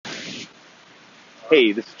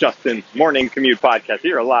Hey, this is Justin, Morning Commute Podcast.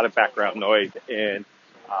 You hear a lot of background noise in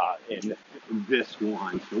this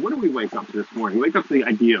one. So what do we wake up to this morning? We wake up to the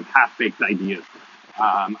idea of half-baked ideas,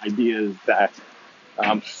 ideas that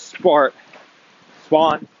spark,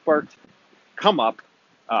 come up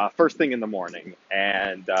first thing in the morning,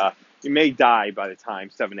 and you may die by the time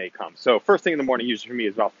 7-8 comes. So first thing in the morning, usually for me,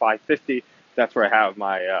 is about 5:50. That's where I have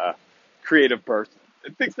my creative burst.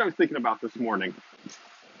 Things I was thinking about this morning.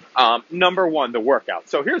 Number one, the workout.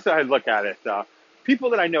 So here's how I look at it. People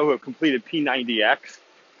that I know who have completed P90X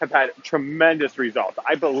have had tremendous results.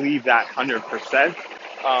 I believe that 100%.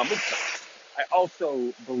 I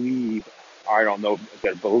also believe, I don't know if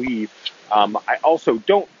I believe, I also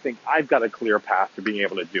don't think I've got a clear path to being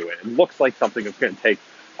able to do it. It looks like something that's going to take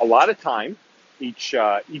a lot of time each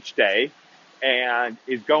day, and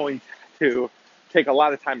is going to take a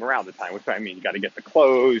lot of time around the time, which I mean, you got to get the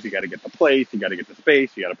clothes, you got to get the place, you got to get the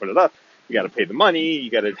space, you got to put it up, you got to pay the money,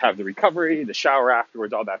 you got to have the recovery, the shower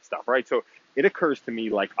afterwards, all that stuff, right? So it occurs to me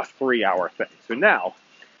like a 3-hour thing. So now,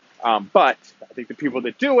 but I think the people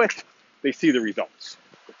that do it, they see the results.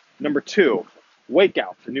 Number two, Wake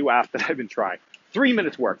Out, the new app that I've been trying. 3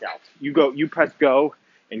 minutes workout. You press go,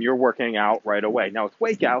 and you're working out right away. Now with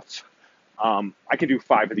Wake Outs, I can do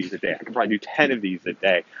 5 of these a day. I can probably do 10 of these a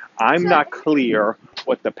day. I'm not clear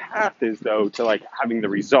what the path is, though, to like having the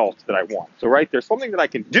results that I want. So, right, there's something that I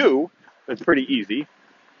can do that's pretty easy.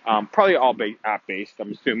 Probably all app-based,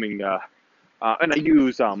 I'm assuming. And I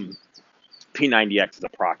use P90X as a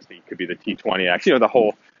proxy. It could be the T20X. You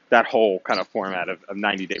know, that whole kind of format of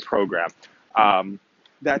 90-day program.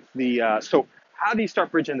 That's the so how do you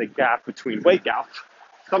start bridging the gap between Wake Outs,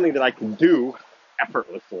 something that I can do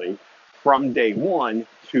effortlessly from day one,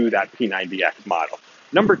 to that P90X model?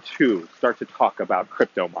 Number two, start to talk about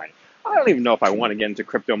crypto mining. I don't even know if I want to get into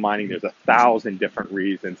crypto mining. There's 1,000 different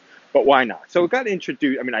reasons, but why not? So it got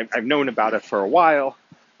introduced. I mean, I've known about it for a while.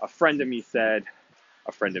 A friend of mine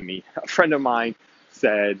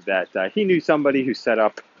said that he knew somebody who set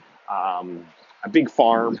up a big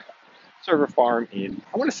server farm in,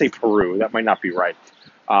 I want to say Peru. That might not be right.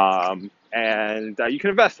 And you can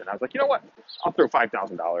invest in it. I was like, you know what? I'll throw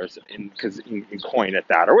 $5,000 in coin at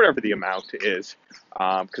that, or whatever the amount is,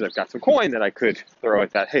 because I've got some coin that I could throw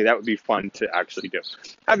at that. Hey, that would be fun to actually do.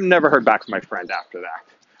 I've never heard back from my friend after that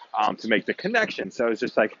to make the connection. So it was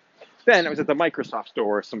just like, then I was at the Microsoft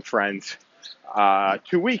store with some friends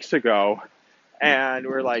 2 weeks ago, and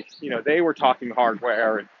we're like, you know, they were talking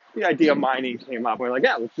hardware, and the idea of mining came up. We're like,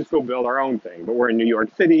 yeah, let's just go build our own thing. But we're in New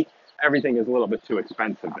York City. Everything is a little bit too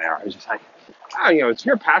expensive there. I was just like, if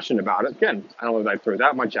you're passionate about it, again, I don't know if I'd throw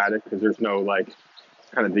that much at it, because there's no like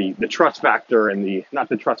kind of the trust factor, and not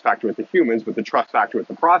the trust factor with the humans, but the trust factor with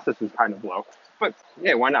the process is kind of low. But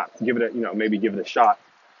yeah, why not give it maybe give it a shot.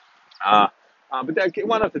 But that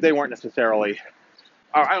one up that they weren't necessarily,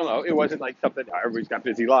 I don't know, it wasn't like something, everybody's got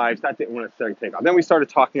busy lives. That didn't necessarily take off. Then we started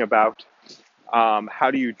talking about how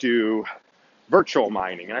do you do virtual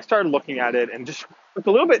mining, and I started looking at it and just looked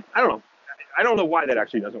a little bit. I don't know why that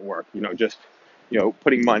actually doesn't work. Just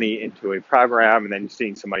putting money into a program and then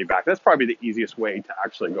seeing some money back. That's probably the easiest way to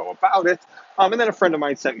actually go about it. And then a friend of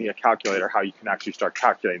mine sent me a calculator how you can actually start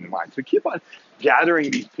calculating the mine. So we keep on gathering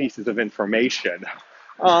these pieces of information.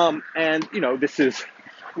 And this is,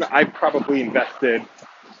 I've probably invested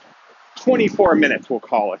 24 minutes, we'll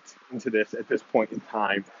call it, into this at this point in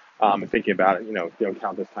time. And thinking about it, don't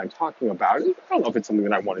count this time talking about it. I don't know if it's something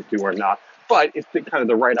that I want to do or not, but if kind of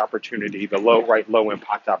the right opportunity, the low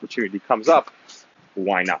impact opportunity comes up,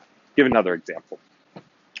 why not? Give another example.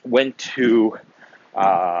 Went to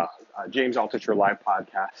James Altucher Live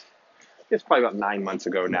podcast. It's probably about 9 months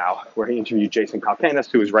ago now, where he interviewed Jason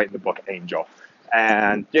Calacanis, who is writing the book Angel.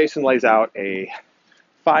 And Jason lays out a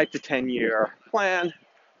 5 to 10 year plan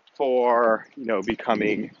for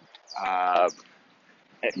becoming an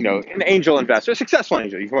angel investor, a successful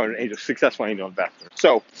angel. You can call it successful angel investor.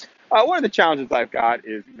 So one of the challenges I've got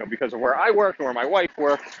is, because of where I work and where my wife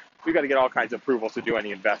works, we've got to get all kinds of approvals to do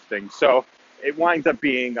any investing. So it winds up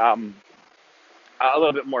being a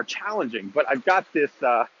little bit more challenging. But I've got this,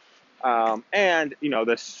 so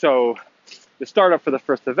the startup for the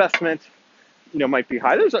first investment, might be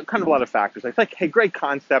high. There's kind of a lot of factors. It's like, hey, great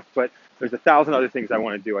concept, but there's 1,000 other things I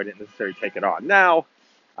want to do. I didn't necessarily take it on. Now,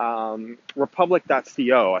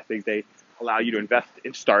 Republic.co, I think they allow you to invest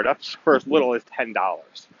in startups for as little as $10.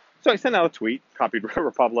 So I sent out a tweet, copied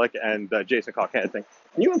Republic and Jason Calacanis saying,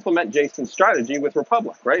 can you implement Jason's strategy with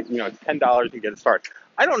Republic, right? It's $10 and get it started.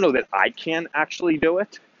 I don't know that I can actually do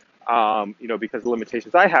it, because of the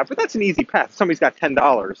limitations I have, but that's an easy path. If somebody's got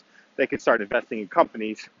 $10, they can start investing in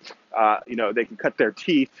companies. They can cut their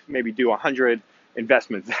teeth, maybe do 100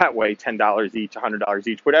 investments that way, $10 each, $100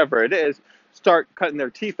 each, whatever it is, start cutting their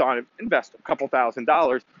teeth on it, invest a couple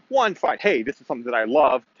 $1,000s. One, find, hey, this is something that I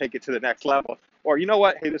love, take it to the next level. Or, you know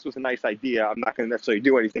what, hey, this was a nice idea, I'm not going to necessarily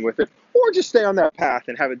do anything with it. Or just stay on that path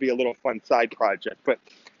and have it be a little fun side project. But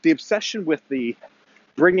the obsession with the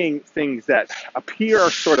bringing things that appear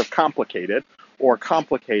sort of complicated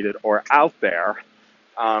or out there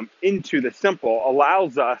into the simple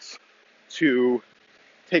allows us to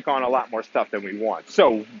take on a lot more stuff than we want.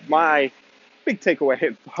 So my big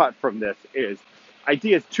takeaway thought from this is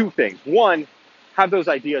ideas, two things. One, have those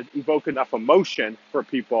ideas evoke enough emotion for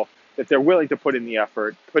people that they're willing to put in the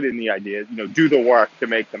effort, put in the ideas, do the work to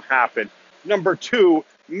make them happen. Number two,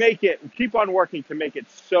 keep on working to make it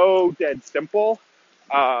so dead simple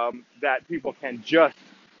that people can just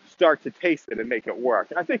start to taste it and make it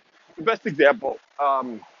work. And I think the best example,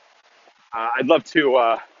 I'd love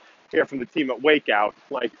to hear from the team at Wakeout.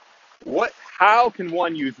 Like, how can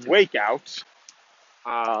one use Wakeout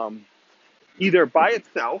either by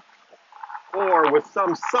itself or with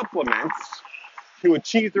some supplements to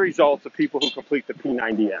achieve the results of people who complete the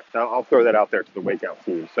P90X? I'll throw that out there to the Wakeout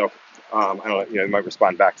team. So I don't know, you might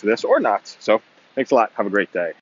respond back to this or not. So thanks a lot. Have a great day.